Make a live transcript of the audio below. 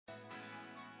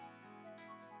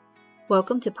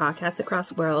Welcome to Podcasts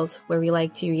Across Worlds, where we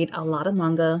like to read a lot of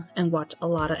manga and watch a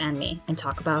lot of anime and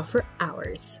talk about it for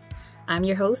hours. I'm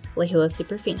your host, Lehua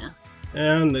Superfina.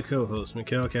 And I'm the co-host,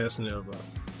 Mekel Kasanova.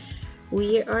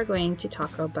 We are going to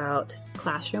talk about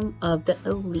Classroom of the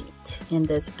Elite in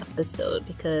this episode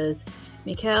because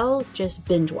Mekel just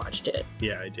binge watched it.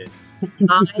 Yeah, I did.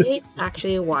 I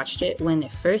actually watched it when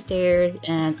it first aired,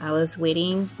 and I was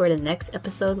waiting for the next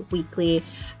episode weekly.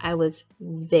 I was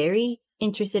very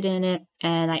interested in it,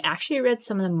 and I actually read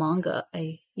some of the manga.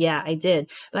 I did,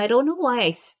 but I don't know why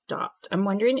I stopped. I'm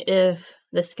wondering if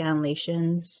the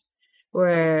scanlations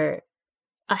were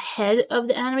ahead of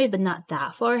the anime, but not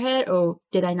that far ahead, or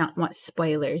did I not want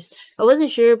spoilers? I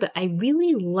wasn't sure, but I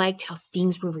really liked how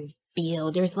things were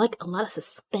revealed. There's like a lot of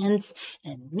suspense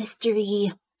and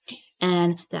mystery.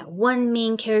 And that one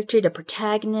main character, the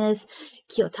protagonist,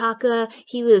 Kiyotaka,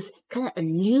 he was kind of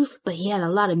aloof, but he had a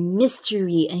lot of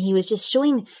mystery, and he was just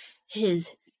showing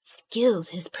his skills,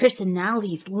 his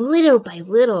personalities, little by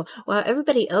little, while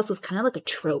everybody else was kind of like a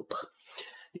trope.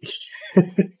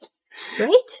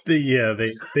 Right?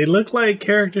 They look like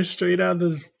characters straight out of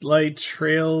the like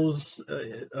trails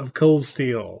of Cold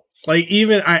Steel. Like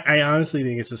even I honestly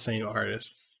think it's the same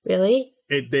artist. Really?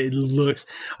 It looks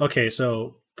okay.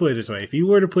 So put it this way: if you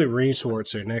were to put Ring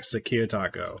Schwarzer next to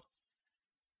Kiyotako,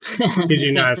 did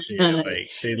you not see it?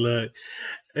 Like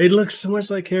it looks so much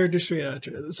like characters straight out of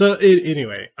trails. So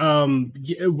anyway,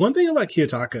 one thing about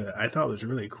Kiyotaka I thought was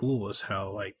really cool was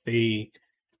how like they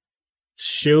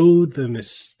showed the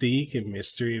mystique and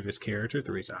mystery of his character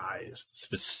through his eyes,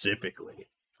 specifically.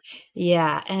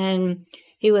 Yeah, and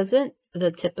he wasn't the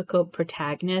typical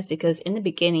protagonist because in the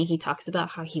beginning he talks about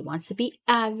how he wants to be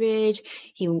average,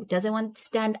 he doesn't want to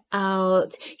stand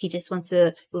out, he just wants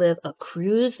to live a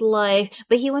cruise life,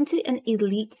 but he went to an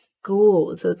elite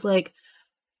school. So it's like,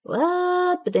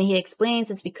 what? But then he explains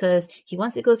it's because he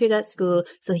wants to go through that school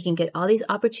so he can get all these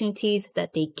opportunities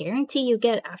that they guarantee you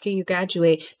get after you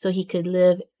graduate, so he could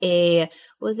live a,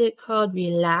 what's it called,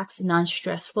 relaxed,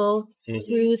 non-stressful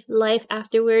cruise life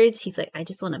afterwards. He's like, I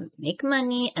just want to make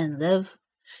money and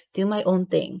do my own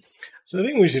thing. So I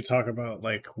think we should talk about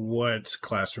like what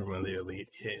Classroom of the Elite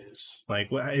is. Like,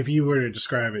 if you were to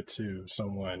describe it to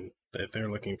someone if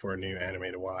they're looking for a new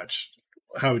anime to watch,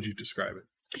 how would you describe it?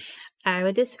 I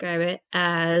would describe it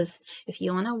as if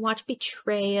you want to watch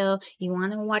betrayal, you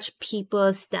want to watch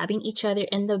people stabbing each other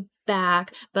in the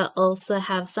back, but also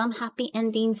have some happy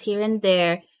endings here and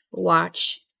there,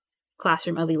 watch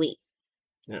Classroom of Elite.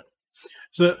 Yeah.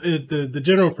 So the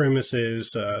general premise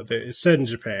is that it's set in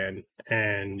Japan,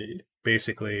 and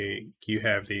basically you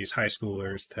have these high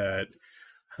schoolers that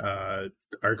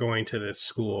are going to this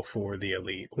school for the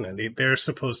elite. And they're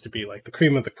supposed to be like the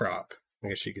cream of the crop. I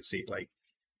guess you could see like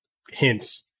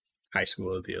hence high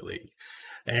school of the elite.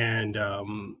 And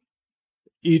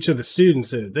each of the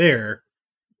students that are there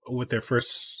with their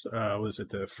first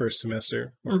the first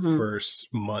semester or first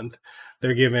month,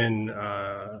 they're given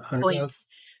points.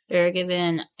 They're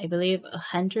given, I believe,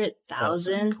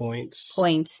 100,000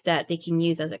 points that they can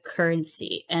use as a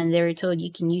currency, and they were told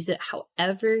you can use it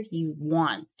however you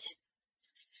want.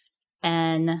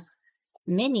 And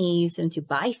many use them to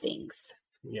buy things.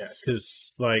 Yeah,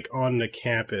 because like on the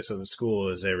campus of the school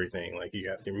is everything. Like you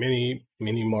got your mini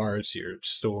marts, your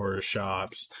stores,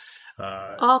 shops,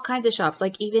 all kinds of shops,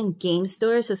 like even game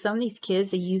stores. So some of these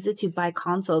kids, they use it to buy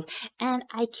consoles. And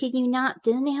I kid you not,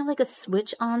 didn't they have like a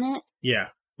Switch on it? Yeah.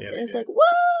 It's like,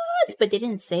 what? But they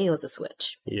didn't say it was a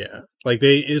Switch. Yeah, like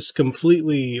it's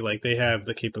completely like they have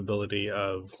the capability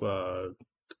of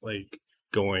like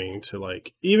going to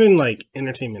like even like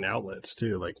entertainment outlets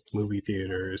too, like movie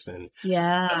theaters and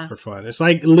stuff for fun. It's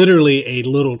like literally a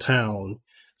little town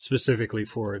specifically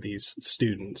for these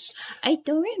students. I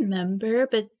don't remember,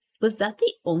 but was that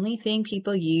the only thing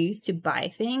people used to buy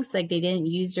things? Like they didn't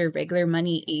use their regular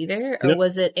money either? Or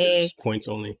was it just points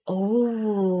only?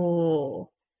 Oh,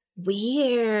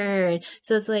 weird.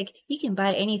 So it's like you can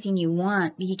buy anything you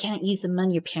want, but you can't use the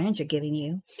money your parents are giving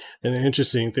you. And the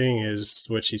interesting thing is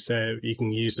what she said, you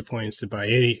can use the points to buy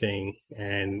anything,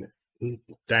 and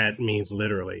that means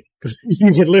literally, because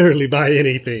you can literally buy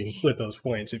anything with those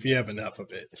points if you have enough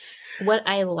of it. What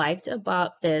I liked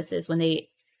about this is when they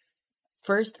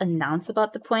first announced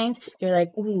about the points, they're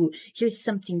like, ooh, here's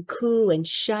something cool and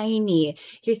shiny.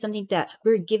 Here's something that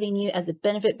we're giving you as a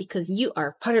benefit because you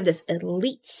are part of this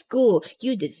elite school.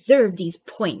 You deserve these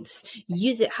points.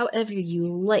 Use it however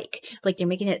you like. Like they're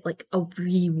making it like a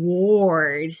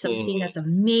reward, something that's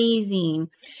amazing.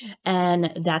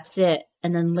 And that's it.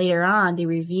 And then later on, they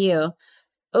reveal,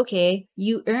 okay,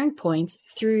 you earn points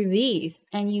through these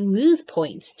and you lose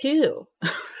points too.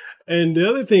 And the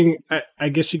other thing, I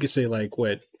guess you could say, like,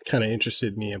 what kind of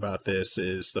interested me about this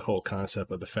is the whole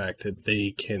concept of the fact that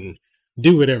they can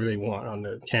do whatever they want on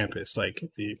the campus. Like,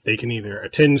 they can either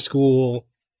attend school,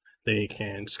 they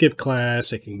can skip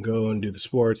class, they can go and do the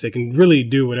sports, they can really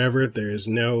do whatever. There is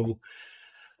no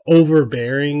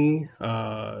overbearing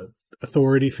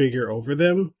authority figure over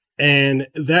them. And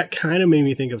that kind of made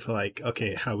me think of like,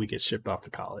 okay, how we get shipped off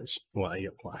to college. Well,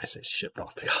 I say shipped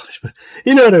off to college, but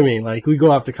you know what I mean? Like we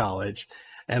go off to college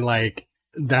and like,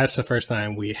 that's the first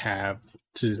time we have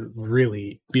to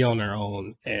really be on our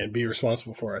own and be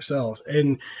responsible for ourselves.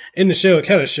 And in the show, it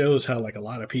kind of shows how like a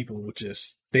lot of people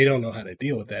just, they don't know how to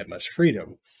deal with that much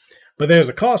freedom. But there's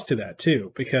a cost to that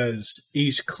too, because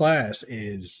each class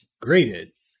is graded.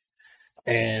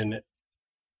 And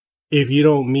if you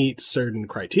don't meet certain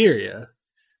criteria,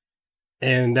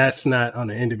 and that's not on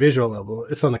an individual level,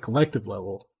 it's on a collective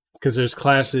level, because there's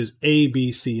classes A,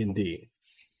 B, C, and D.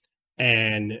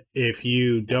 And if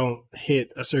you don't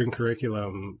hit a certain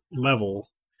curriculum level,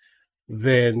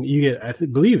 then you get, I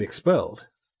believe, expelled.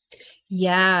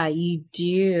 Yeah, you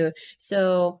do.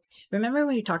 So remember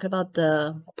when you talked about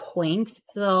the points?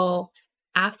 So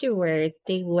afterwards,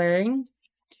 they learn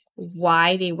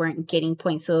why they weren't getting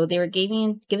points. So they were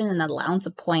given an allowance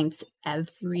of points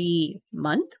every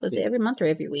month. Was it every month or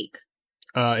every week?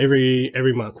 Every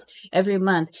month. Every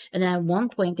month. And then at one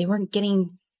point they weren't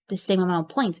getting the same amount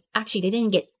of points. Actually, they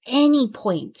didn't get any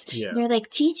points. Yeah. They're like,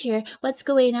 teacher, what's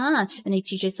going on? And the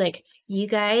teacher's like, you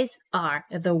guys are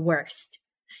the worst.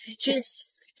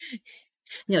 She's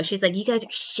like, you guys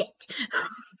are shit.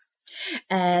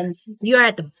 And you are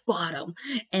at the bottom.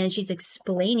 And she's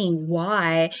explaining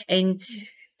why. And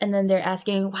then they're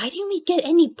asking, why didn't we get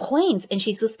any points? And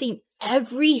she's listing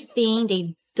everything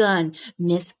they've done.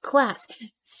 Missed class,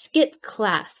 skip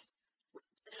class,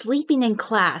 sleeping in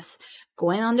class,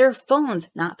 going on their phones,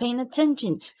 not paying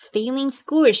attention, failing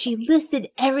scores. She listed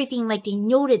everything, like they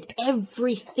noted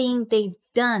everything they've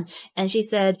done. And she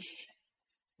said,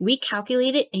 we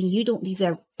calculated and you don't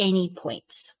deserve any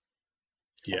points.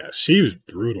 Yeah, she was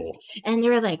brutal. And they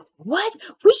were like, what?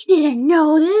 We didn't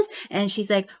know this. And she's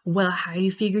like, well, how do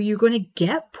you figure you're going to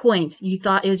get points? You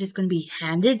thought it was just going to be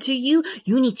handed to you?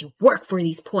 You need to work for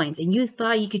these points. And you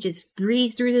thought you could just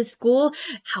breeze through the school?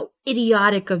 How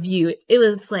idiotic of you. It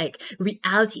was like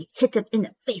reality hit them in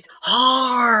the face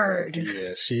hard.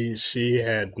 Yeah, she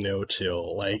had no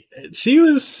chill. Like, she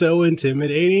was so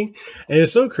intimidating. And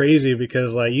it's so crazy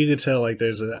because, like, you could tell, like,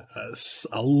 there's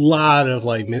a lot of,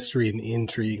 like, mystery and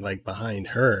intrigue, like, behind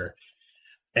her.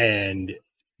 And,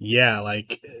 yeah,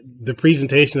 like, the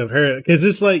presentation of her, because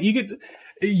it's like,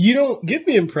 you don't get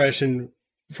the impression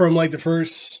from, like, the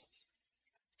first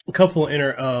couple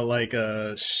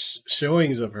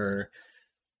showings of her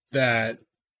that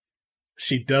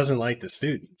she doesn't like the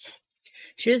students.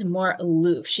 She was more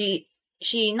aloof. She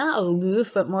not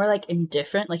aloof, but more like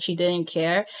indifferent, like she didn't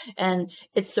care. And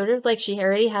it's sort of like she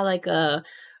already had like a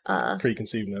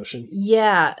preconceived notion.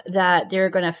 Yeah, that they're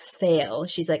gonna fail.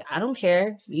 She's like, I don't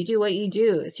care. You do what you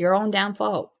do. It's your own damn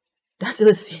fault. That's what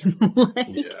it seemed like.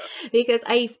 Yeah. Because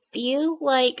I feel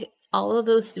like all of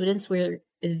those students were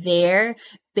there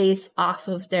based off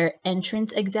of their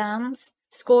entrance exams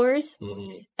scores.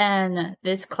 Mm-hmm. And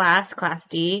this class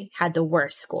D, had the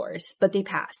worst scores, but they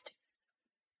passed.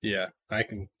 Yeah, I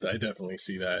definitely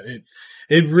see that.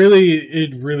 It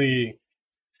really,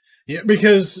 yeah,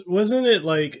 because wasn't it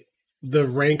like the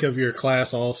rank of your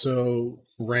class also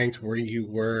ranked where you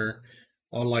were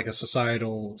on like a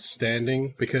societal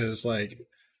standing? Because like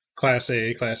class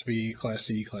A, class B, class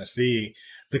C, class D,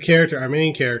 our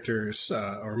main character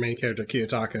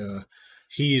Kiyotaka,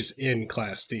 he's in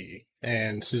class D,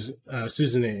 and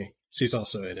Suzune, she's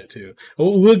also in it too.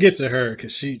 We'll get to her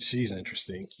because she's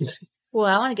interesting. Well,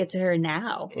 I want to get to her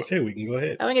now. Okay, we can go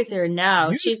ahead. I want to get to her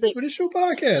now. She's like, "What is your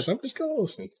podcast? I'm just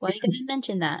co-hosting." Why are you going to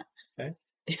mention that? Okay.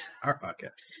 Our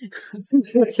podcast.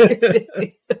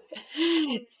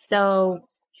 So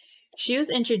she was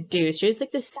introduced. She was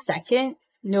like the second,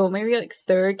 no, maybe like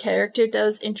third character that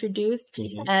was introduced.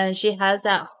 Mm-hmm. And she has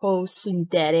that whole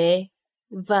tsundere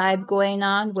vibe going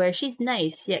on where she's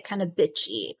nice yet kind of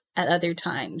bitchy at other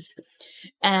times.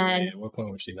 And at what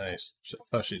point was she nice? I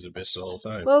thought she was a bitch the whole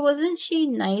time. Well, wasn't she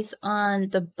nice on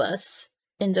the bus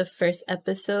in the first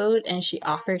episode and she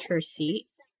offered her seat?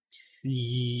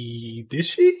 Did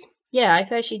she? Yeah, I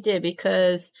thought she did,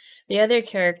 because the other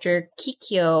character,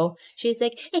 Kikyo, she's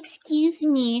like, excuse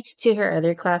me, to her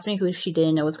other classmate who she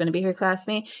didn't know was going to be her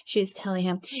classmate. She was telling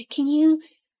him, can you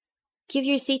give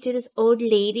your seat to this old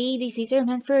lady? These seats are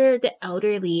meant for the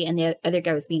elderly. And the other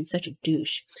guy was being such a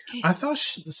douche. I thought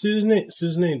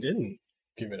Suzune didn't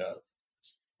give it up.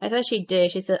 I thought she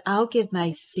did. She said, "I'll give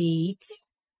my seat."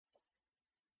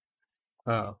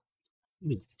 Oh.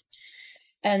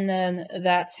 And then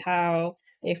that's how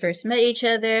they first met each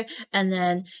other. And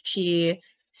then she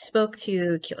spoke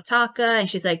to Kiyotaka and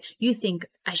she's like, "You think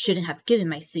I shouldn't have given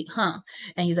my seat, huh?"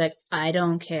 And he's like, "I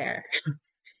don't care.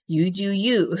 You do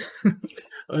you."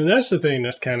 And that's the thing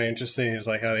that's kind of interesting is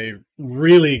like how they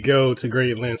really go to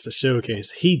great lengths to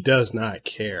showcase he does not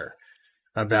care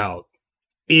about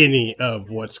any of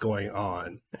what's going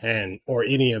on and or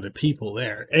any of the people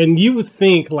there. And you would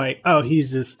think like, oh,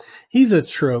 he's a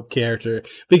trope character,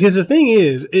 because the thing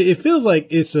is, it feels like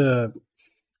it's a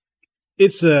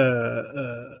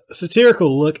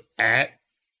satirical look at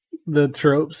the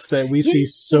tropes that we see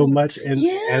so much in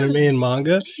anime and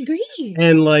manga. I agree.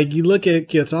 And like you look at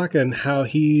Kiyotaka and how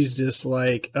he's just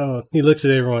like, oh, he looks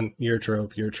at everyone, you're a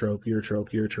trope, you're a trope, you're a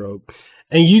trope, you're a trope.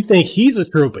 And you think he's a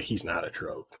trope, but he's not a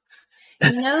trope.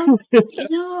 You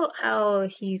know how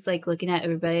he's like looking at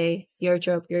everybody, you're a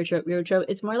trope, you're a trope, you're a trope.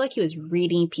 It's more like he was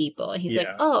reading people. And he's like,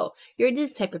 oh, you're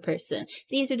this type of person.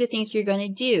 These are the things you're going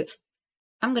to do.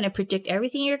 I'm going to predict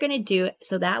everything you're going to do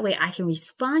so that way I can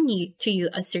respond to you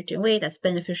a certain way that's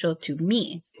beneficial to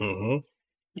me. Mm-hmm.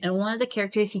 And one of the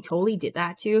characters he totally did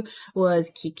that to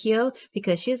was Kikyo,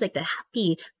 because she's like the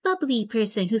happy, bubbly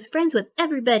person who's friends with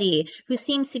everybody, who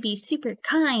seems to be super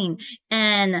kind.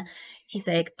 And he's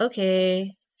like,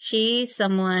 okay, she's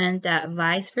someone that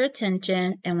vies for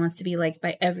attention and wants to be liked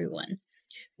by everyone.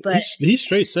 But he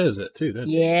straight says it too, doesn't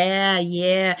he?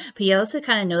 Yeah. But he also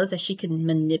kind of knows that she can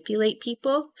manipulate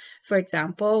people. For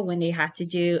example, when they had to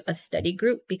do a study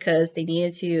group because they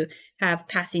needed to have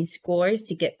passing scores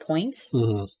to get points.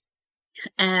 Mm-hmm.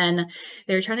 And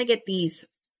they were trying to get these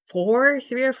 3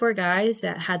 or 4 guys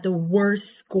that had the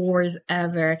worst scores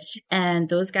ever. And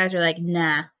those guys were like,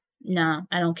 nah,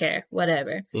 I don't care,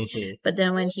 whatever. Mm-hmm. But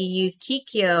then when he used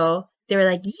Kikyo, they were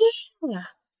like, yeah.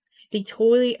 They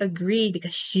totally agreed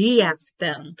because she asked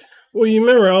them. Well, you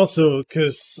remember also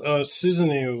because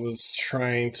Suzune was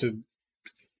trying to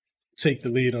take the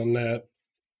lead on that.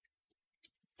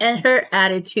 And her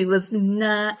attitude was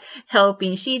not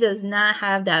helping. She does not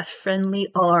have that friendly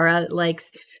aura like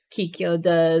Kikyo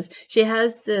does. She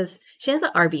has an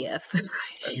RBF.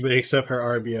 Except her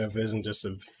RBF isn't just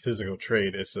a physical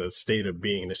trait, it's a state of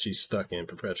being that she's stuck in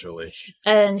perpetually.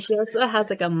 And she also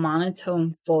has like a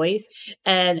monotone voice.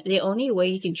 And the only way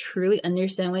you can truly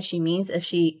understand what she means if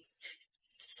she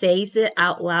says it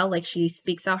out loud, like she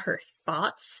speaks out her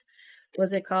thoughts.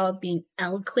 What's it called? Being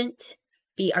eloquent.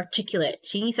 Be articulate.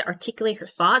 She needs to articulate her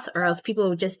thoughts, or else people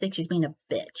would just think she's being a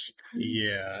bitch.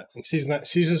 Yeah, she's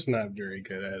just not very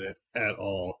good at it at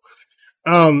all.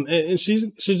 And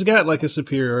she's got like a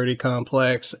superiority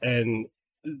complex, and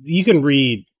you can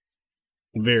read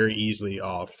very easily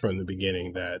off from the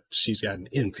beginning that she's got an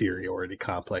inferiority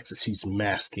complex that she's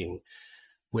masking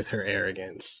with her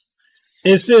arrogance.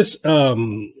 It's just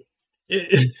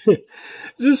it's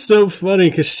just so funny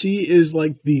because she is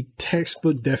like the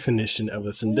textbook definition of a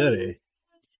tsundere.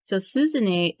 So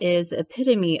Suzune is the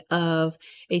epitome of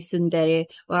a tsundere,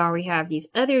 while we have these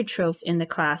other tropes in the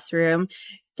classroom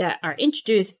that are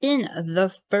introduced in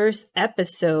the first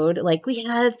episode. Like we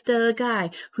have the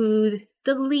guy who's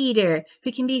the leader,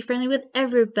 who can be friendly with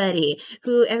everybody,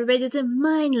 who everybody doesn't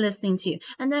mind listening to.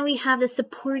 And then we have the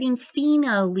supporting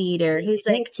female leader who's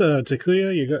like...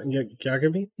 Takuya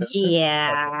Yagami?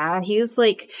 Yeah, he's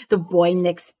like the boy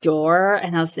next door.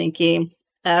 And I was thinking,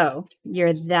 oh,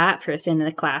 you're that person in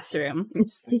the classroom.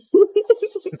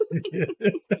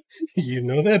 You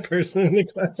know that person in the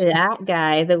classroom? That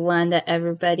guy, the one that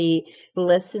everybody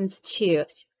listens to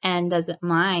and doesn't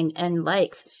mind and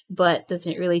likes, but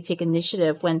doesn't really take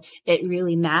initiative when it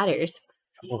really matters.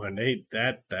 Oh, and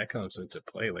that comes into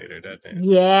play later, doesn't it?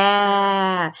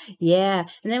 Yeah.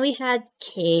 And then we had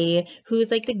Kay,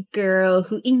 who's like the girl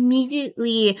who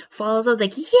immediately follows up,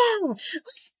 like, yeah,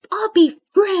 let's all be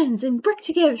friends and work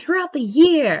together throughout the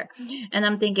year. And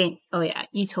I'm thinking, oh yeah,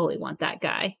 you totally want that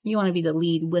guy. You want to be the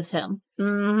lead with him.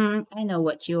 I know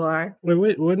what you are.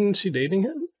 Wait, wasn't she dating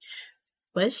him?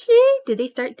 Was she? Did they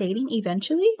start dating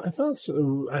eventually? I thought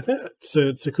so.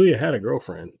 So. Takuya had a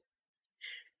girlfriend.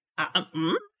 I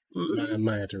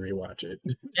might have to rewatch it.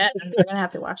 Yeah, we're gonna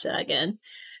have to watch that again.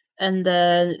 And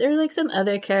then there were like some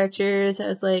other characters. I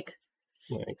was like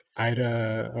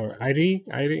Ida or Id.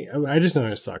 I just know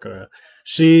it's Sakura.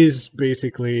 She's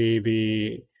basically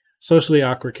the socially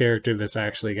awkward character that's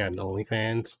actually got an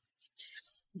OnlyFans.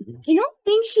 I don't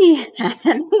think she had.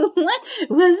 What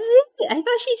was it? I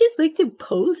thought she just liked to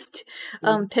post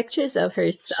pictures of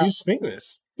herself. She's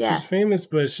famous. Yeah. She's famous,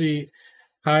 but she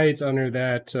hides under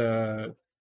that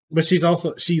But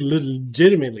she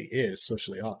legitimately is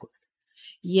socially awkward.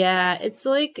 Yeah, it's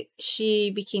like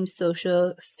she became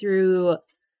social through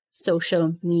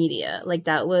social media. Like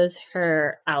that was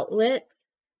her outlet.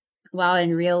 While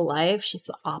in real life, she's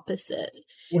the opposite.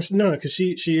 Well, no, because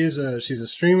she's a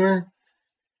streamer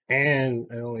and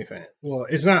an OnlyFans. Well,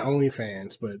 it's not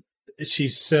OnlyFans, but she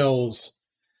sells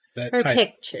that Her type. Yeah,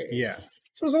 pictures.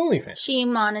 so it's OnlyFans. She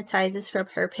monetizes from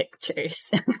her pictures.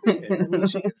 I mean,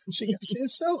 she got to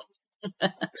sell.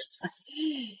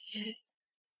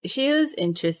 She was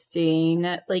interesting.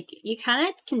 Like you kind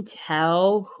of can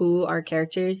tell who are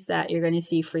characters that you're going to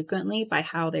see frequently by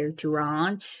how they're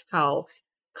drawn, how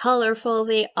colorful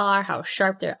they are, how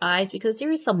sharp their eyes, because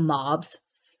there are some mobs.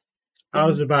 I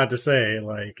was about to say,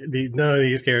 like, none of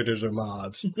these characters are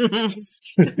mobs.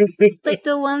 Like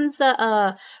the ones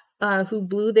that who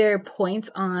blew their points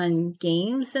on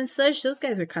games and such, those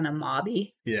guys were kind of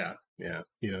mobby. Yeah,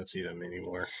 you don't see them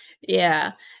anymore.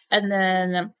 Yeah. And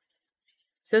then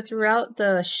so throughout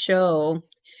the show,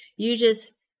 you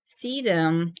just see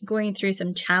them going through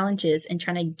some challenges and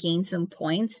trying to gain some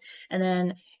points, and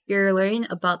then you're learning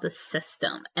about the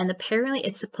system. And apparently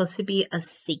it's supposed to be a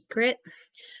secret,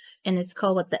 and it's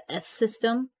called what, the S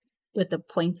system with the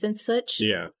points and such.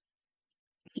 Yeah.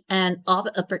 And all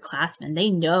the upperclassmen, they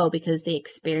know because they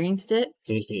experienced it.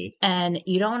 Mm-hmm. And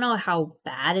you don't know how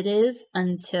bad it is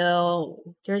until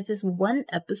there's this one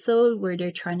episode where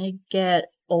they're trying to get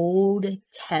old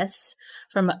tests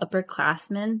from an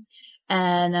upperclassman.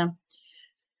 And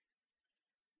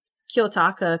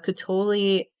Kiyotaka could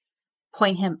totally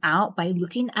point him out by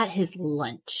looking at his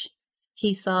lunch.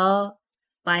 He saw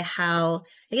by how,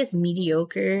 I guess,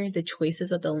 mediocre the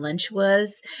choices of the lunch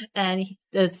was. And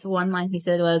this one line he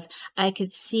said was, "I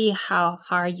could see how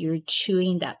hard you're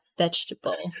chewing that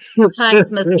vegetable.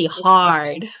 Times must be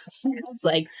hard." It's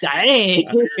like, dang.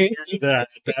 That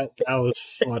was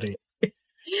funny.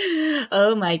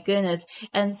 Oh my goodness.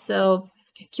 And so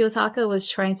Kiyotaka was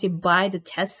trying to buy the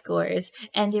test scores,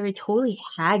 and they were totally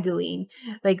haggling.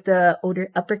 Like the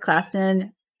older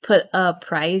upperclassmen put a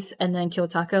price, and then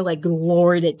Kiyotaka like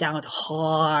lowered it down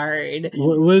hard.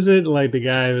 What was it? Like the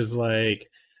guy was like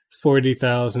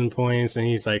 40,000 points, and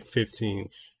he's like 15.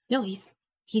 No, he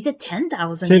said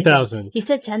 10,000. 10,000. He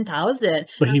said 10,000.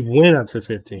 But he went up to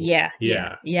 15. Yeah.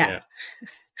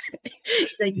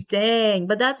 Like, dang.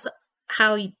 But that's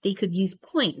how they could use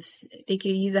points. They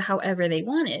could use it however they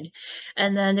wanted.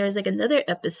 And then there's like another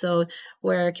episode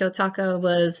where Kiyotaka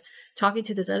was talking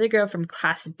to this other girl from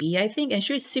class B, I think, and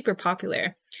she was super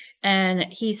popular. And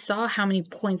he saw how many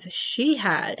points she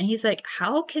had. And he's like,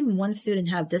 how can one student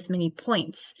have this many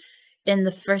points in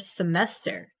the first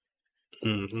semester?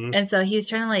 Mm-hmm. And so he was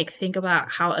trying to like think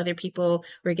about how other people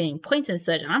were getting points and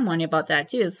such. And I'm wondering about that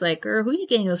too. It's like, girl, who are you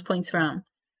getting those points from?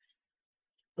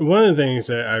 One of the things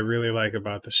that I really like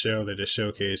about the show that it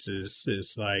showcases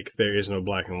is like there is no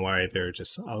black and white. There are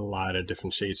just a lot of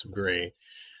different shades of gray.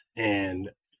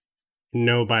 And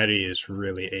nobody is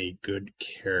really a good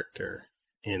character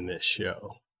in this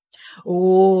show.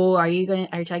 Oh, are you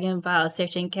talking about a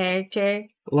certain character?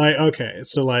 Like, okay,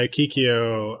 so like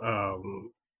Kikyo,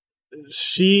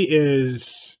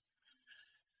 she's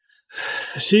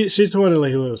the one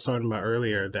like who I was talking about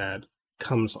earlier that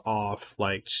comes off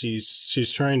like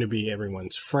she's trying to be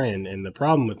everyone's friend, and the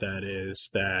problem with that is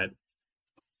that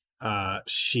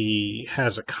she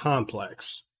has a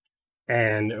complex.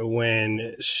 And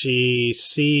when she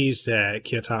sees that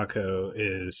Kiyotako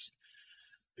is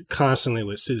constantly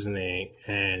with Suzune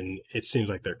and it seems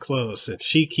like they're close, and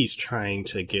she keeps trying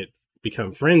to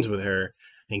become friends with her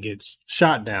and gets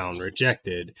shot down,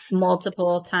 rejected.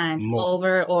 Multiple times,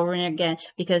 over and over again,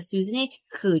 because Suzune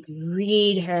could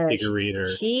read her. He could read her.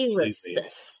 She was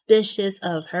suspicious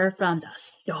of her from the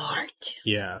start.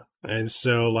 Yeah. And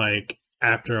so, like,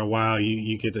 after a while,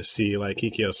 you get to see, like,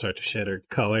 Kikyo start to shed her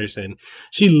colors, and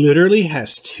she literally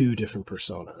has two different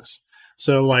personas.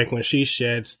 So, like, when she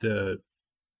sheds the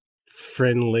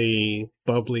friendly,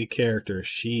 bubbly character,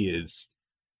 she is...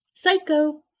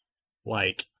 psycho.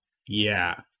 Like,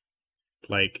 yeah.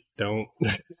 Like, don't...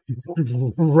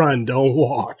 run, don't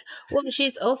walk. Well,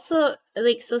 she's also,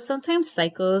 like, so sometimes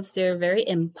psychos, they're very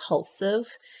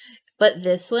impulsive, but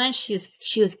this one, she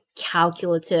was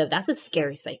calculative. That's a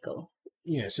scary psycho.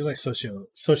 Yeah, she's like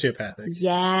sociopathic.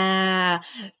 Yeah.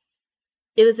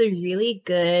 It was a really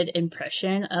good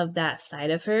impression of that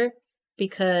side of her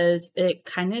because it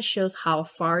kind of shows how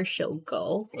far she'll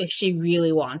go if she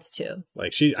really wants to.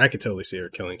 Like I could totally see her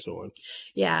killing someone.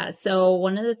 Yeah. So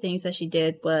one of the things that she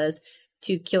did was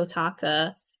to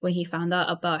Kiyotaka when he found out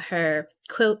about her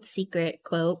quote secret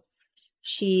quote.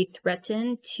 she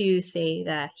threatened to say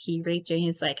that he raped her. And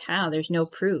he's like, how? There's no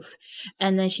proof.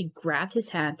 And then she grabbed his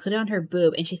hand, put it on her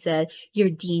boob, and she said, your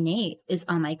DNA is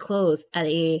on my clothes at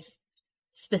a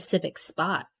specific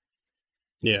spot.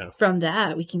 Yeah. From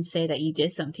that, we can say that you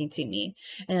did something to me.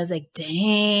 And I was like,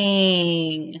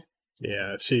 dang.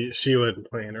 Yeah, she wasn't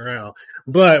playing around.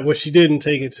 But what she didn't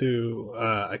take into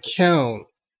account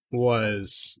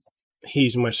was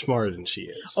he's much smarter than she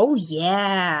is. Oh,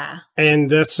 yeah.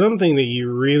 And that's something that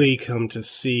you really come to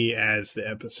see as the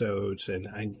episodes and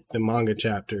the manga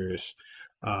chapters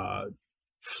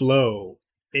flow,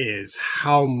 is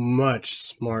how much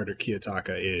smarter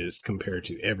Kiyotaka is compared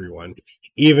to everyone.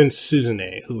 Even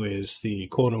Suzune, who is the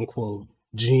quote-unquote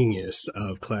genius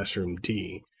of Classroom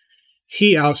D,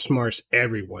 he outsmarts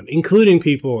everyone, including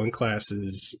people in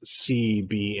classes C,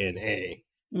 B, and A,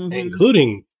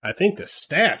 including, I think, the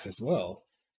staff as well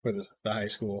for the high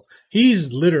school.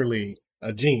 He's literally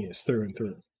a genius through and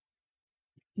through.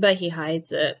 But he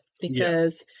hides it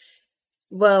because,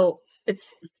 well,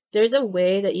 there's a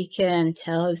way that you can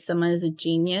tell if someone is a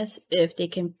genius if they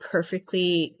can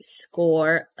perfectly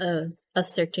score a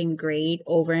certain grade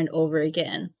over and over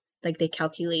again. Like they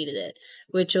calculated it,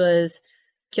 which was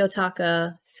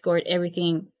Kiyotaka scored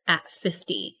everything at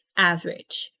 50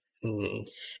 average.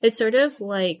 It's sort of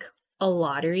like a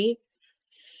lottery.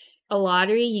 A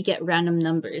lottery, you get random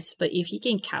numbers, but if you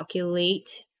can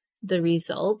calculate the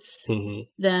results,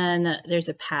 then there's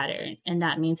a pattern, and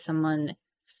that means someone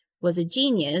was a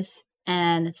genius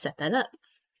and set that up,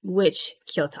 which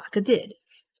Kiyotaka did.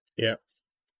 Yeah.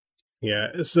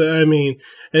 Yeah, so I mean,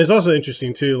 and it's also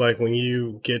interesting too, like when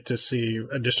you get to see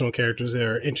additional characters that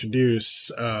are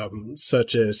introduced,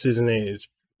 such as Suzune's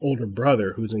older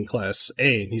brother, who's in Class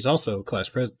A, and he's also class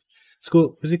president.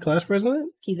 Is he class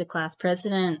president? He's a class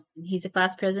president. He's a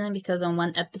class president because on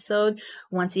one episode,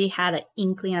 once he had an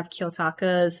inkling of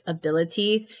Kiyotaka's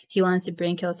abilities, he wanted to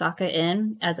bring Kiyotaka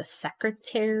in as a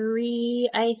secretary,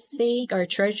 I think, or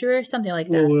treasurer, something like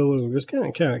that. Well, just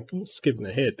kind of skipping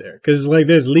ahead there, because like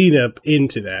there's lead up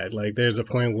into that. Like there's a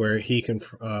point where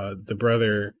the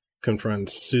brother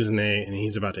confronts Suzune and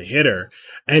he's about to hit her,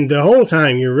 and the whole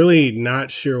time you're really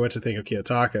not sure what to think of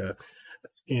Kiyotaka.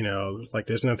 You know, like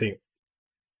there's nothing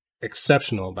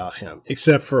exceptional about him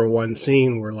except for one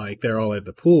scene where like they're all at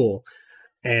the pool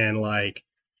and like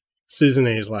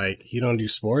Suzune is like, you don't do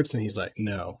sports? And he's like,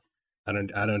 no, I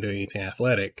don't do anything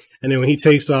athletic. And then when he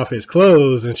takes off his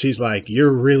clothes and she's like,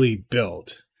 you're really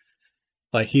built.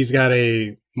 Like he's got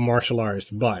a martial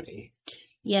artist body.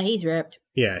 Yeah, he's ripped.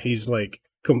 Yeah, he's like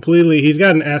he's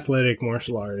got an athletic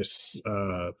martial artist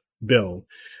build.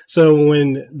 So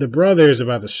when the brother is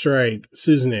about to strike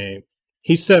Suzune,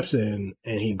 he steps in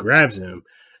and he grabs him.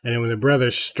 And then when the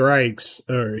brother strikes,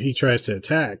 or he tries to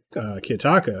attack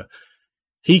Kiyotaka,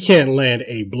 he can't land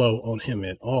a blow on him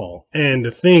at all. And the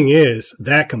thing is,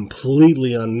 that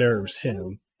completely unnerves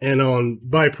him. And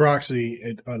by proxy,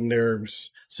 it unnerves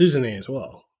Suzune as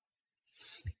well.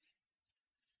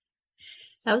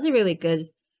 That was a really good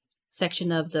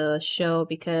section of the show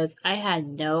because I had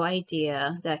no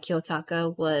idea that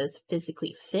Kiyotaka was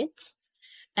physically fit.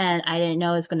 And I didn't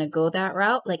know it was going to go that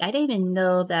route. Like, I didn't even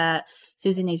know that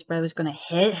Suzune's brother was going to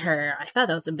hit her. I thought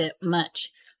that was a bit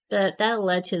much. But that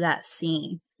led to that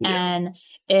scene. Yeah. And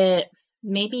it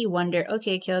made me wonder,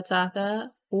 okay, Kiyotaka,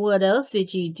 what else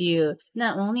did you do?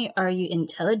 Not only are you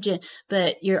intelligent,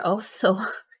 but you're also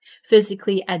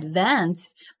physically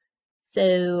advanced.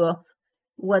 So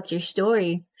what's your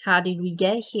story? How did we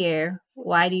get here?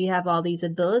 Why do you have all these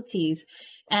abilities?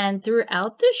 And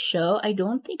throughout the show, I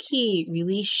don't think he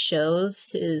really shows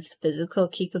his physical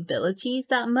capabilities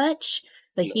that much.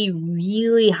 Like, he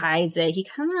really hides it. He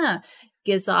kind of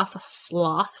gives off a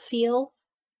sloth feel.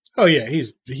 Oh, yeah,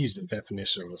 he's the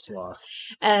definition of a sloth.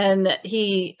 And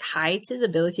he hides his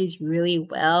abilities really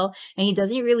well. And he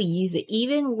doesn't really use it.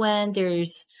 Even when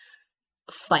there's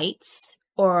fights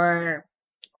or...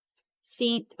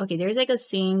 Okay, there's like a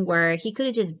scene where he could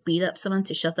have just beat up someone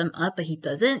to shut them up, but he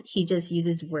doesn't. He just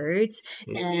uses words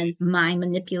and mind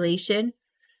manipulation.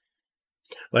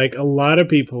 Like a lot of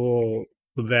people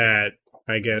that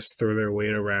I guess throw their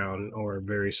weight around or are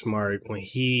very smart, when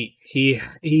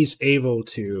he's able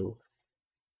to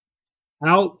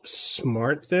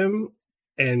outsmart them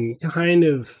and he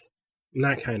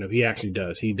actually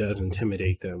does. He does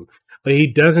intimidate them, but he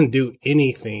doesn't do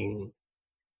anything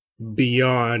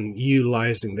beyond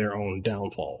utilizing their own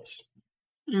downfalls.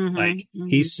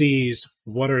 He sees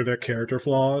what are their character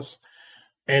flaws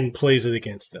and plays it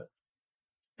against them.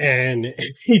 And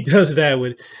he does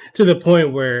that to the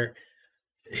point where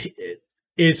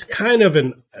it's kind of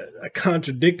a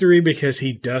contradictory because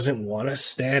he doesn't want to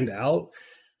stand out,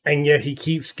 and yet he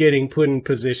keeps getting put in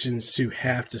positions to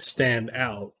have to stand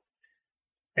out.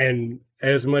 And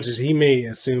as much as he may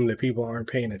assume that people aren't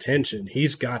paying attention,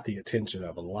 he's got the attention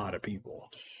of a lot of people.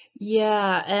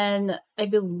 Yeah, and I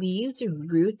believe the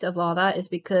root of all that is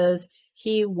because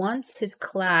he wants his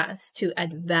class to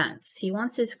advance. He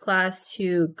wants his class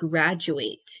to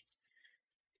graduate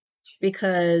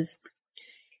because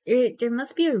there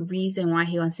must be a reason why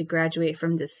he wants to graduate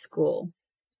from this school.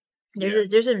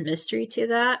 There's a mystery to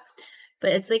that,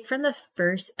 but it's like from the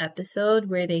first episode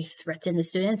where they threaten the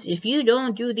students, if you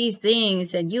don't do these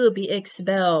things, then you will be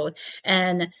expelled.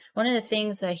 And one of the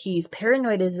things that he's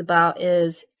paranoid about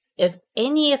is if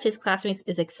any of his classmates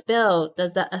is expelled,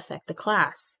 does that affect the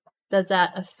class? Does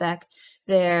that affect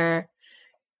their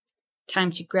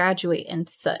time to graduate and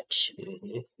such?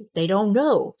 Mm-hmm. They don't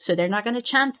know, so they're not going to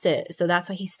chance it. So that's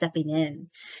why he's stepping in.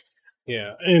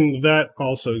 Yeah, and that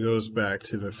also goes back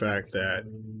to the fact that,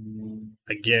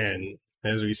 again,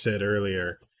 as we said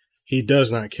earlier, he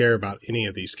does not care about any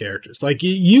of these characters. Like,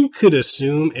 you could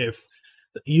assume if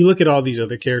you look at all these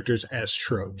other characters as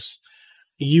tropes,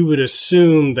 you would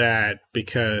assume that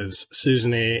because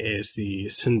Suzune is the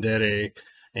tsundere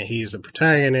and he's the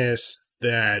protagonist,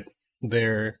 that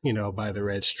they're, by the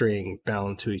red string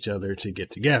bound to each other to get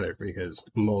together, because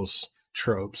most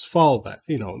tropes follow that.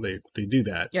 They do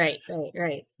that. Right.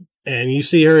 And you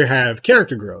see her have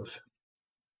character growth.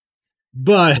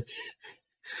 But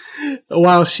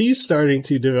while she's starting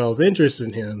to develop interest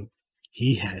in him,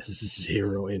 he has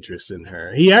zero interest in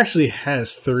her. He actually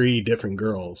has 3 different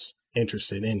girls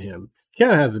interested in him. He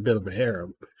kind of has a bit of a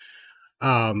harem.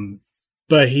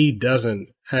 But he doesn't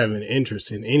have an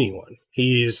interest in anyone.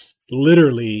 He is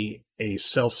literally a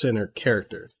self-centered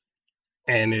character.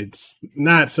 And it's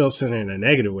not self-centered in a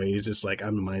negative way. It's just like,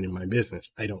 I'm minding my business.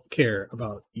 I don't care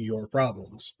about your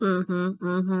problems.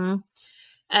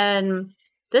 And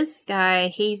this guy,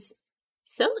 he's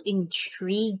so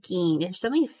intriguing. There's so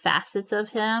many facets of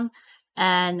him.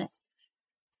 And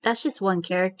that's just one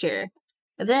character.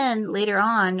 But then later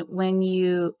on, when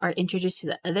you are introduced to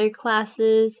the other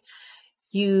classes,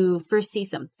 you first see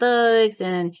some thugs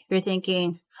and you're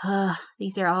thinking,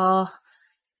 these are all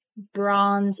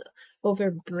bronze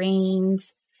over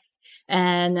brains,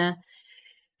 and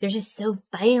they're just so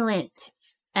violent.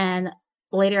 And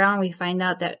later on we find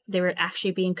out that they were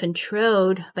actually being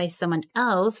controlled by someone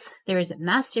else. There was a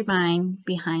mastermind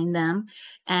behind them,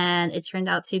 and it turned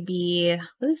out to be,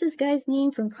 what is this guy's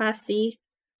name from Class C?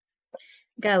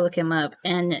 Gotta look him up.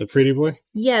 And the pretty boy?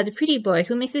 Yeah, the pretty boy,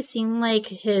 who makes it seem like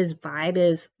his vibe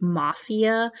is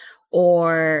mafia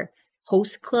or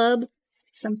host club,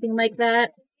 something like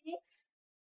that.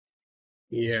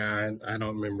 Yeah, I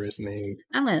don't remember his name.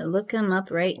 I'm going to look him up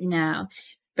right now.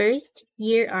 First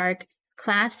year arc,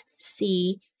 Class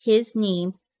C. His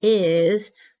name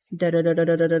is Kakeru.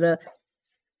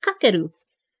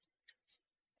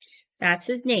 That's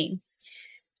his name.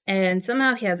 And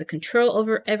somehow he has a control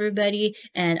over everybody.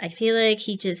 And I feel like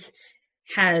he just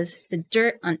has the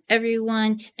dirt on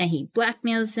everyone. And he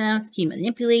blackmails them. He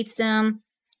manipulates them.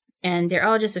 And they're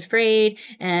all just afraid.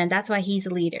 And that's why he's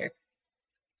a leader.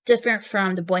 Different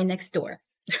from the boy next door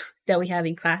that we have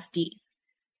in Class D.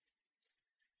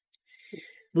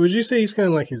 Would you say he's kind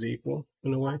of like his equal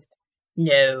in a way?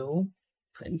 No.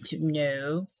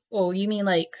 Oh, you mean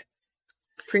like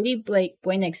pretty like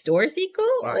boy next door's equal?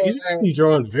 Wow, he's actually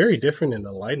drawn very different in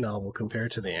the light novel compared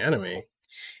to the anime.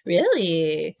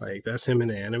 Really? Like, that's him in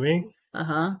the anime.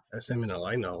 Uh-huh. That's him in the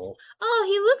light novel. Oh,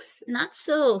 he looks not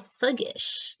so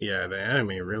thuggish. Yeah, the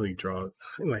anime really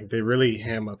they really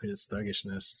ham up his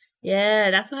thuggishness.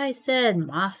 Yeah, that's why I said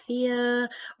mafia.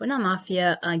 Well, not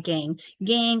mafia, gang.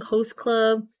 Gang, host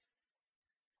club.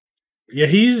 Yeah,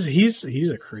 he's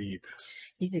a creep.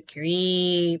 He's a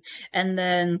creep. And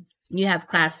then you have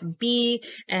Class B,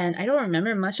 and I don't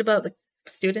remember much about the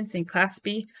students in Class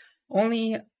B.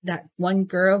 Only that one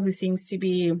girl who seems to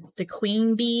be the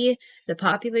queen bee, the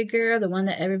popular girl, the one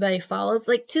that everybody follows,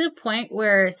 like to the point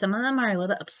where some of them are a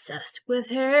little obsessed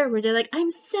with her, where they're like,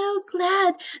 I'm so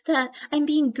glad that I'm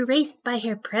being graced by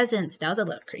her presence. That was a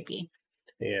little creepy.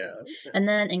 Yeah. And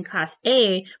then in Class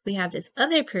A, we have this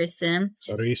other person.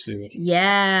 Arisu.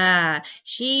 Yeah.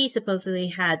 She supposedly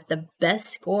had the best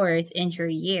scores in her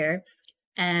year.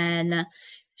 And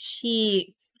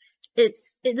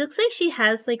it looks like she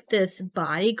has like this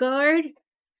bodyguard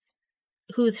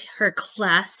who's her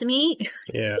classmate.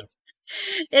 Yeah.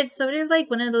 It's sort of like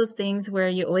one of those things where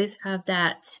you always have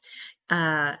that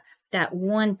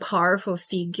one powerful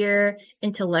figure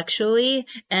intellectually,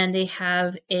 and they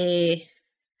have a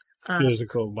Uh,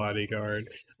 physical bodyguard.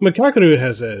 Makakeru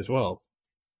has that as well.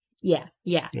 yeah.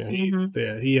 Yeah,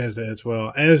 he has that as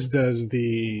well. As does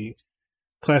the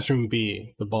Classroom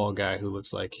B, the bald guy who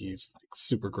looks like he's like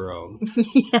super grown.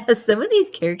 Yeah, some of these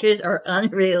characters are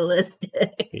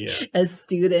unrealistic Yeah. as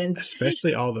students.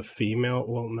 Especially all the female,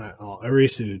 well, not all.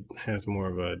 Arisu has more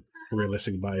of a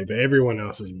realistic body, but everyone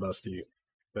else is busty.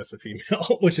 That's a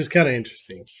female, which is kind of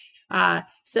interesting.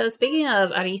 So speaking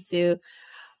of Arisu,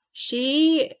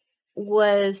 she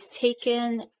was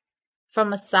taken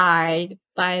from a side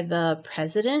by the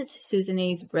president,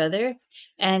 Suzune's brother,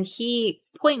 and he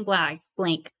point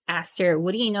blank asked her,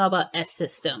 "What do you know about S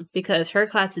system?" Because her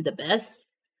class is the best,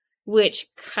 which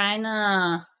kind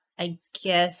of, I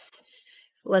guess,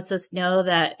 lets us know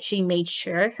that she made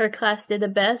sure her class did the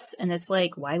best. And it's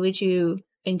like, why would you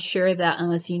ensure that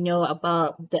unless you know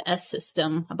about the S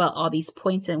system, about all these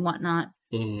points and whatnot?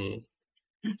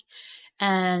 Mm-hmm.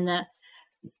 And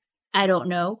I don't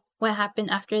know what happened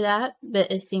after that,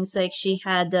 but it seems like she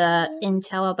had the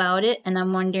intel about it. And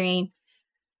I'm wondering,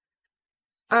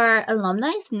 are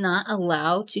alumni not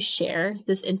allowed to share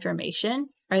this information?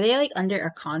 Are they like under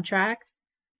a contract?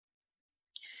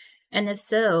 And if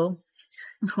so,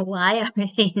 why are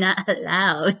they not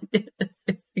allowed?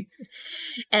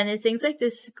 And it seems like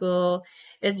this school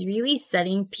is really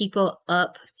setting people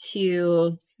up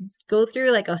to go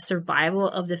through like a survival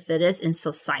of the fittest in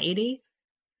society.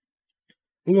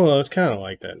 Well, it's kind of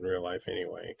like that in real life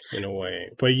anyway, in a way.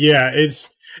 But yeah, it's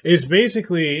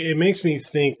basically, it makes me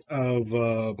think of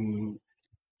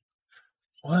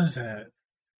what is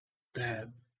that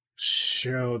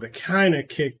show that kind of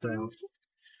kicked off?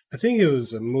 I think it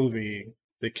was a movie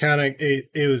that kind of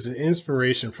it was an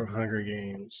inspiration for Hunger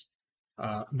Games,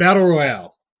 Battle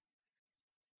Royale.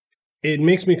 It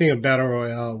makes me think of Battle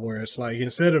Royale, where it's like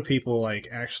instead of people like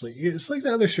actually, it's like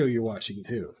the other show you're watching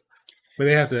too, where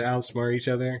they have to outsmart each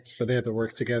other, but they have to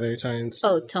work together at times.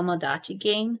 Oh, Tomodachi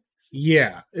game?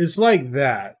 Yeah, it's like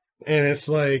that. And it's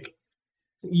like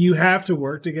you have to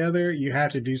work together, you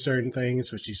have to do certain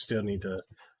things, but you still need to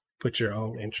put your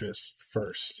own interests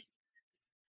first.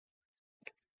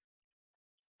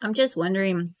 I'm just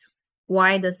wondering,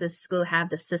 why does this school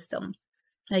have the system?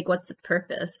 Like, what's the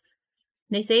purpose?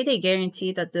 They say they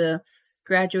guarantee that the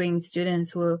graduating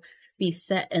students will be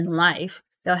set in life.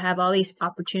 They'll have all these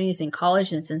opportunities in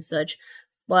colleges and such.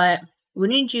 But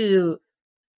wouldn't you,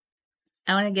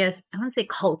 I want to say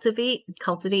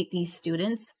cultivate these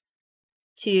students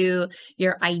to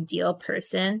your ideal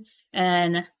person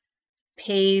and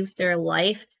pave their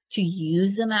life to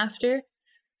use them after?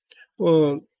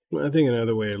 Well, I think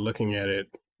another way of looking at it,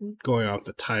 going off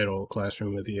the title,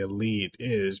 Classroom with the Elite,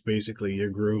 is basically you're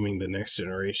grooming the next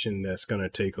generation that's going to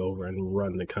take over and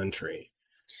run the country.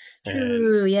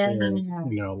 True, yeah. You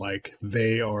know, like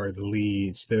they are the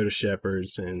leads, they're the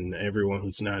shepherds, and everyone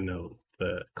who's not in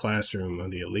the classroom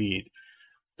of the elite,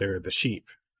 they're the sheep.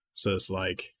 So it's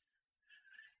like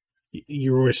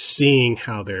you were seeing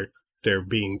how they're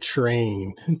being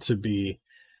trained to be.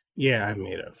 Yeah, I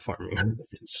made a farming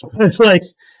reference. Like,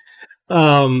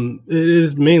 it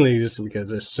is mainly just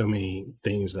because there's so many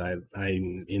things that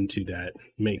I'm into that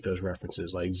make those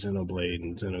references, like Xenoblade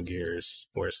and Xenogears,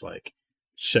 where it's like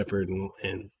shepherd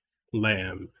and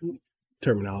lamb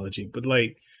terminology. But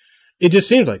like, it just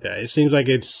seems like that. It seems like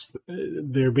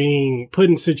they're being put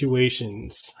in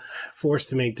situations, forced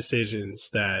to make decisions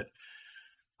that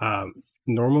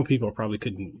normal people probably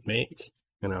couldn't make,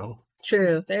 you know?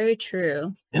 True, very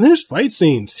true. And there's fight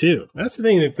scenes too. That's the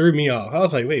thing that threw me off. I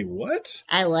was like, wait, what?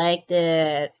 I liked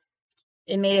it.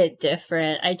 It made it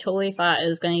different. I totally thought it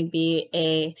was going to be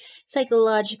a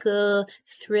psychological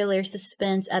thriller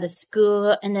suspense at a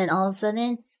school, and then all of a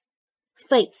sudden,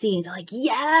 fight scenes. Like,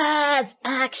 yes,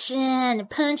 action,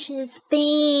 punch in his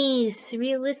face.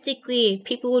 Realistically,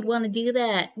 people would want to do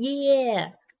that. Yeah.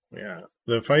 Yeah,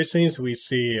 the fight scenes we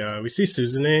see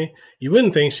Suzune. You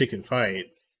wouldn't think she can fight,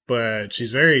 but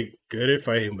she's very good at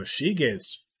fighting. But she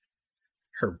gets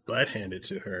her butt handed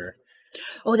to her.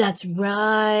 Oh, that's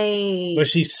right. But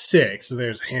she's sick, so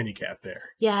there's a handicap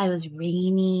there. Yeah, it was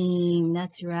raining.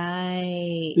 That's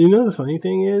right. You know, the funny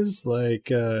thing is, like,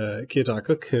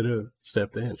 Kitaka could have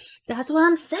stepped in. That's what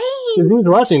I'm saying. Because he was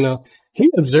watching, though. He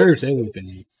observes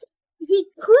everything. He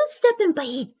could step in, but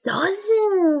he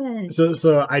doesn't.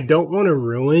 So I don't want to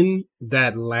ruin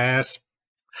that last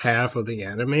half of the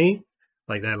anime,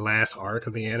 like that last arc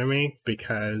of the anime,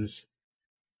 because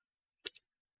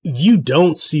you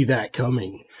don't see that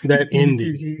coming, that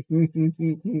ending.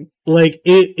 Like,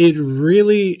 it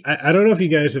really, I don't know if you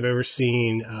guys have ever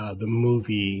seen the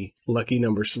movie Lucky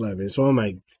Number 11. It's one of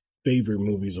my favorite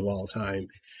movies of all time.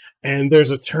 And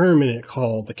there's a term in it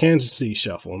called the Kansas City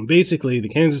Shuffle. And basically, the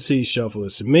Kansas City Shuffle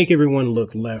is to make everyone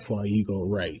look left while you go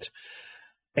right.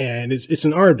 And it's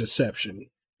an art of deception.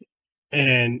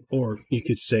 And, or you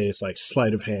could say it's like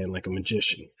sleight of hand, like a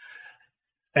magician.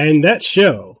 And that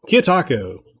show,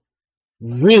 Kitako,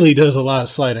 really does a lot of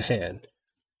sleight of hand.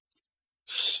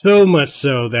 So much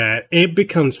so that it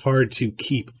becomes hard to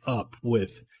keep up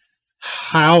with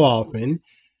how often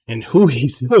and who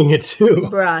he's doing it to.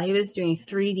 Bruh, he was doing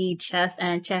 3D chess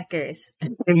and checkers.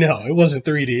 No, it wasn't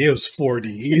 3D, it was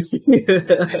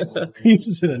 4D. He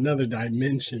was in another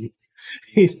dimension.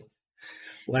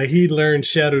 He learned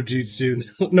Shadow Jutsu.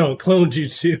 No, Clone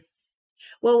Jutsu.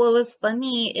 Well, what was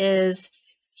funny is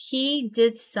he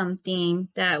did something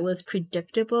that was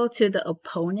predictable to the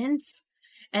opponents.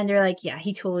 And they're like, yeah,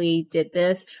 he totally did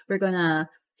this. We're going to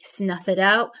snuff it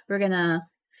out. We're going to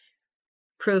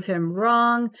prove him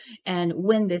wrong and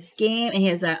win this game. And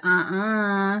he's like,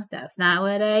 that's not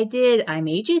what I did. I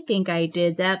made you think I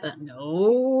did that, but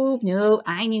no,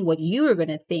 I knew what you were going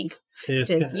to think.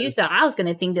 Because you thought I was going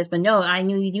to think this, but no, I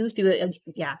knew you threw it.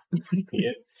 Yeah.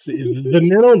 The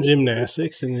mental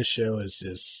gymnastics in this show is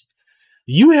just,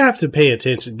 you have to pay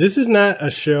attention. This is not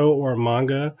a show or a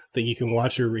manga that you can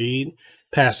watch or read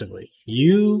passively.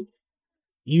 You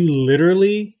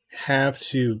literally have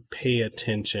to pay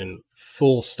attention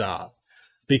full stop,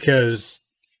 because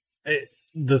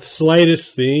the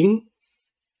slightest thing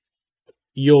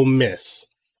you'll miss.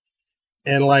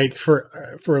 And like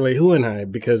for Lehua and I,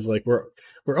 because like we're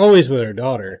always with our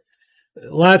daughter,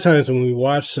 a lot of times when we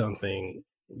watch something,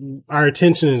 our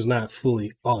attention is not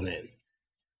fully on it.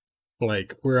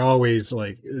 Like we're always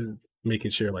like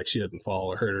making sure like she doesn't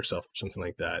fall or hurt herself or something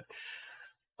like that.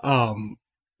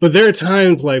 But there are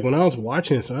times like when I was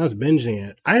watching this, when I was binging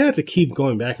it, I had to keep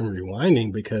going back and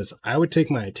rewinding because I would take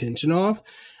my attention off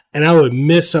and I would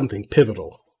miss something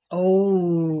pivotal.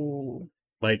 Oh.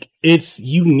 Like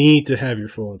you need to have your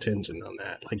full attention on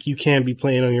that. Like you can't be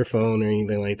playing on your phone or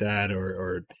anything like that,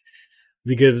 or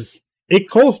because it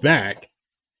calls back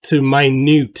to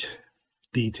minute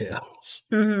details.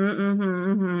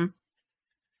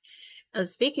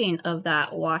 Speaking of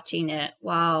that, watching it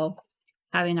while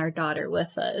having our daughter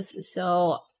with us.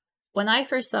 So when I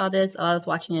first saw this, I was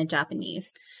watching it in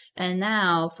Japanese. And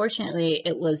now, fortunately,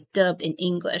 it was dubbed in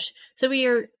English. So we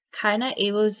are kind of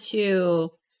able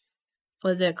to,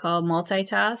 what's it called,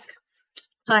 multitask?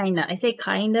 Kinda. I say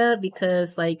kinda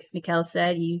because, like Mekel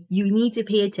said, you need to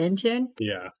pay attention.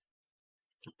 Yeah.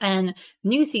 And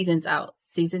new season's out.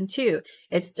 Season 2.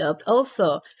 It's dubbed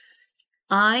also.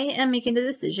 I am making the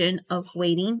decision of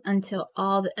waiting until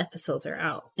all the episodes are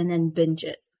out and then binge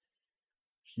it.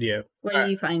 Yeah. What are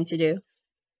you planning to do?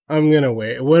 I'm going to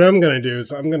wait. What I'm going to do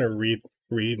is I'm going to read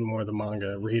more of the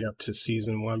manga, read up to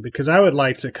season 1, because I would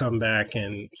like to come back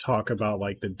and talk about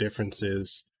like the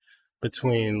differences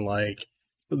between like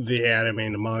the anime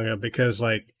and the manga, because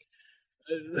like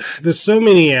there's so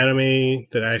many anime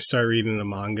that I start reading the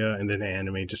manga and then the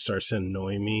anime just starts to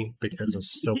annoy me because of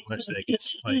so much that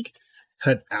gets like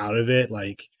cut out of it.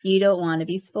 Like you don't want to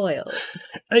be spoiled.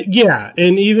 Yeah,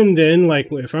 and even then, like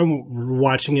if I'm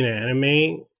watching an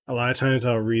anime, a lot of times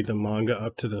I'll read the manga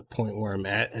up to the point where I'm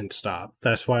at and stop.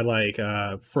 That's why, like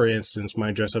for instance,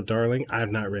 My Dress Up Darling,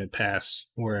 I've not read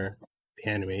past where the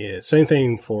anime is. Same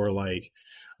thing for like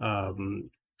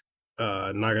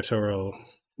Nagatoro.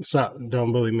 Stop!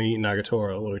 Don't Bully Me,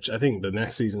 Nagatoro, which I think the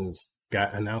next season's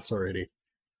got announced already.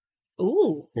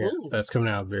 Ooh, yeah, ooh. That's coming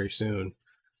out very soon.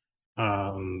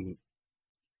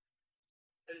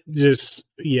 Just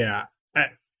yeah,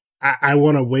 I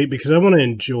want to wait because I want to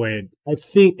enjoy it. I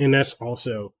think, and that's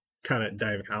also kind of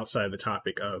diving outside the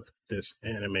topic of this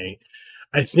anime.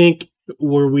 I think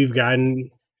where we've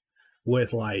gotten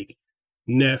with like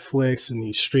Netflix and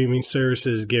these streaming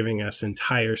services giving us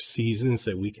entire seasons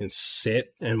that we can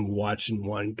sit and watch in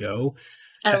one go.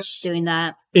 I was doing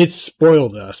that. It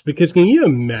spoiled us because can you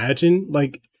imagine,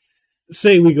 like,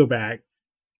 say we go back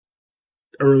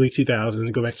early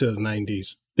 2000s, go back to the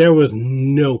 90s, there was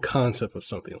no concept of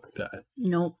something like that.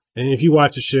 Nope. And if you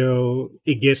watch a show,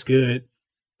 it gets good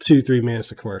 2-3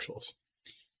 minutes of commercials.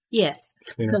 Yes.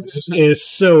 You know, it's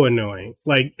so annoying.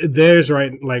 Like there's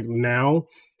like now,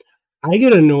 I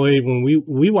get annoyed when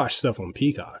we watch stuff on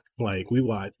Peacock. Like we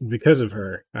watch, because of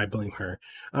her, I blame her.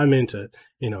 I'm into,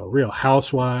 Real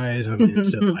Housewives. I'm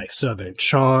into like Southern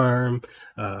Charm.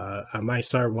 I might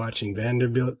start watching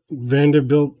Vanderpump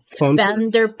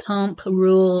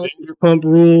Rules. Vanderpump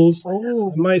Rules.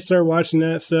 Oh. I might start watching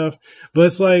that stuff. But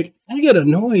it's like, I get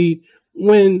annoyed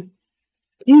when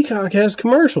Peacock has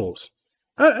commercials.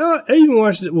 I even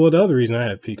watched it. Well, the other reason I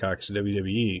have Peacock is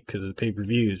WWE because of the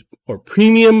pay-per-views or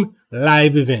premium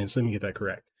live events. Let me get that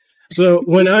correct. So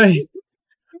when I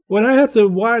have to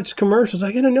watch commercials,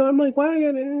 I gotta know. I'm like, why I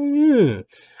gotta?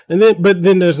 But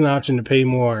then there's an option to pay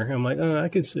more. I'm like, oh, I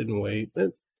could sit and wait.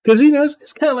 Because,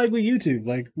 it's kind of like with YouTube.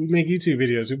 Like, we make YouTube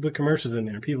videos. We put commercials in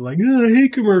there. People are like, oh, I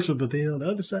hate commercials. But they on the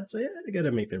other side say, yeah, they got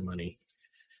to make their money.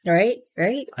 Right.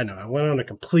 I know. I went on a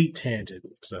complete tangent.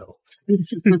 So.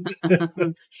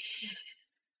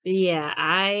 Yeah,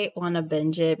 I want to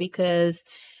binge it because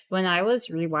when I was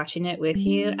rewatching it with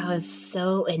you, I was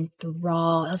so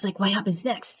enthralled. I was like, what happens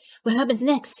next? What happens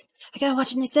next? I got to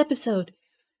watch the next episode.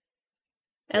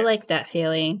 I like that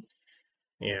feeling.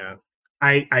 Yeah.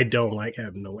 I don't like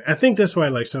having to wait. I think that's why,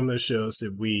 like, some of the shows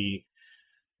that we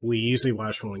usually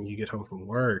watch when you get home from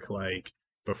work, like,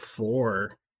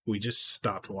 before we just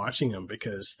stopped watching them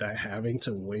because that having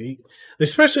to wait,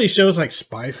 especially shows like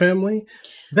Spy Family,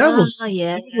 that was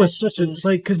such a,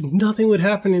 like, because nothing would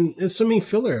happen in so many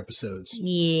filler episodes.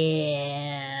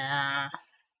 Yeah.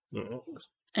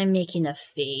 I'm making a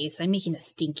face. I'm making a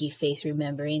stinky face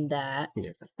remembering that.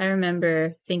 Yeah. I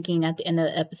remember thinking at the end of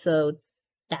the episode,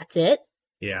 that's it?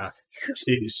 Yeah.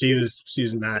 She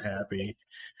was not happy.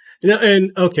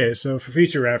 And okay, so for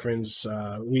future reference,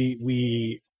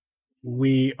 we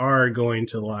are going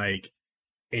to, like,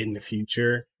 in the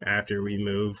future, after we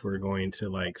move, we're going to,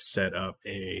 like, set up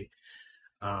a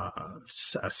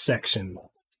section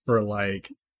for,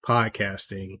 like,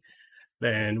 podcasting.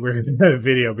 And we're going to have a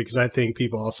video because I think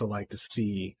people also like to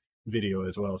see video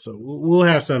as well. So we'll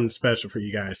have something special for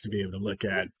you guys to be able to look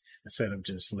at instead of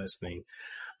just listening.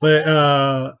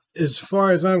 But as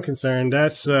far as I'm concerned,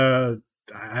 that's I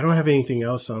don't have anything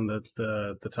else on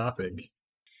the topic.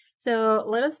 So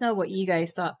let us know what you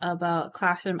guys thought about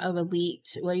Classroom of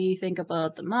Elite. What do you think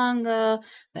about the manga,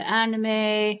 the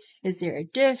anime? Is there a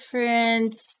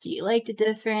difference? Do you like the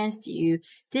difference? Do you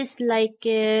dislike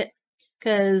it?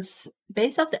 Because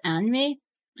based off the anime,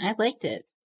 I liked it.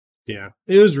 Yeah,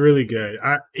 it was really good.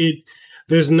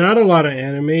 There's not a lot of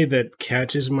anime that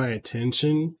catches my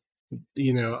attention.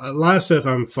 A lot of stuff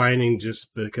I'm finding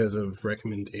just because of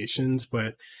recommendations,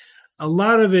 but a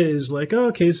lot of it is like, oh,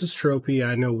 okay, this is tropey.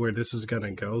 I know where this is going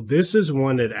to go. This is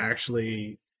one that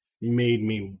actually made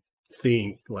me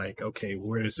think, like, okay,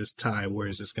 where does this tie? Where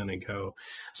is this going to go?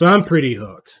 So I'm pretty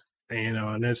hooked,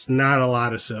 and it's not a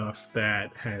lot of stuff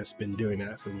that has been doing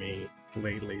that for me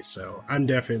lately. So I'm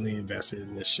definitely invested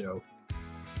in this show.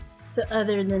 So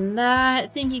other than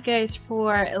that, thank you guys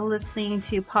for listening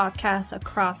to Podcasts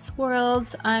Across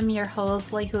Worlds. I'm your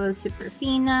host, Lehua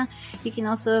Superfina. You can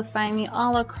also find me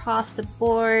all across the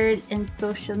board in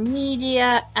social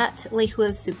media at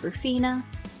Lehua Superfina.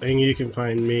 And you can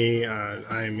find me,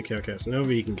 I'm Mekel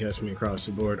Kasanova. You can catch me across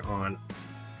the board on,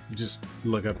 just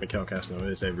look up Mekel Kasanova.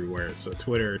 It's everywhere. So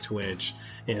Twitter, Twitch,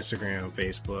 Instagram,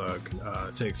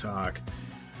 Facebook, TikTok.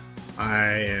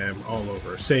 I am all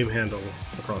over. Same handle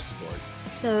across the board.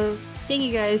 So thank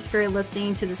you guys for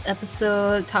listening to this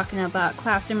episode talking about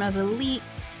Classroom of Elite.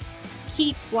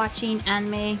 Keep watching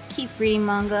anime, keep reading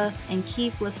manga, and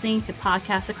keep listening to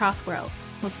Podcasts Across Worlds.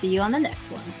 We'll see you on the next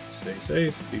one. Stay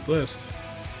safe. Be blessed.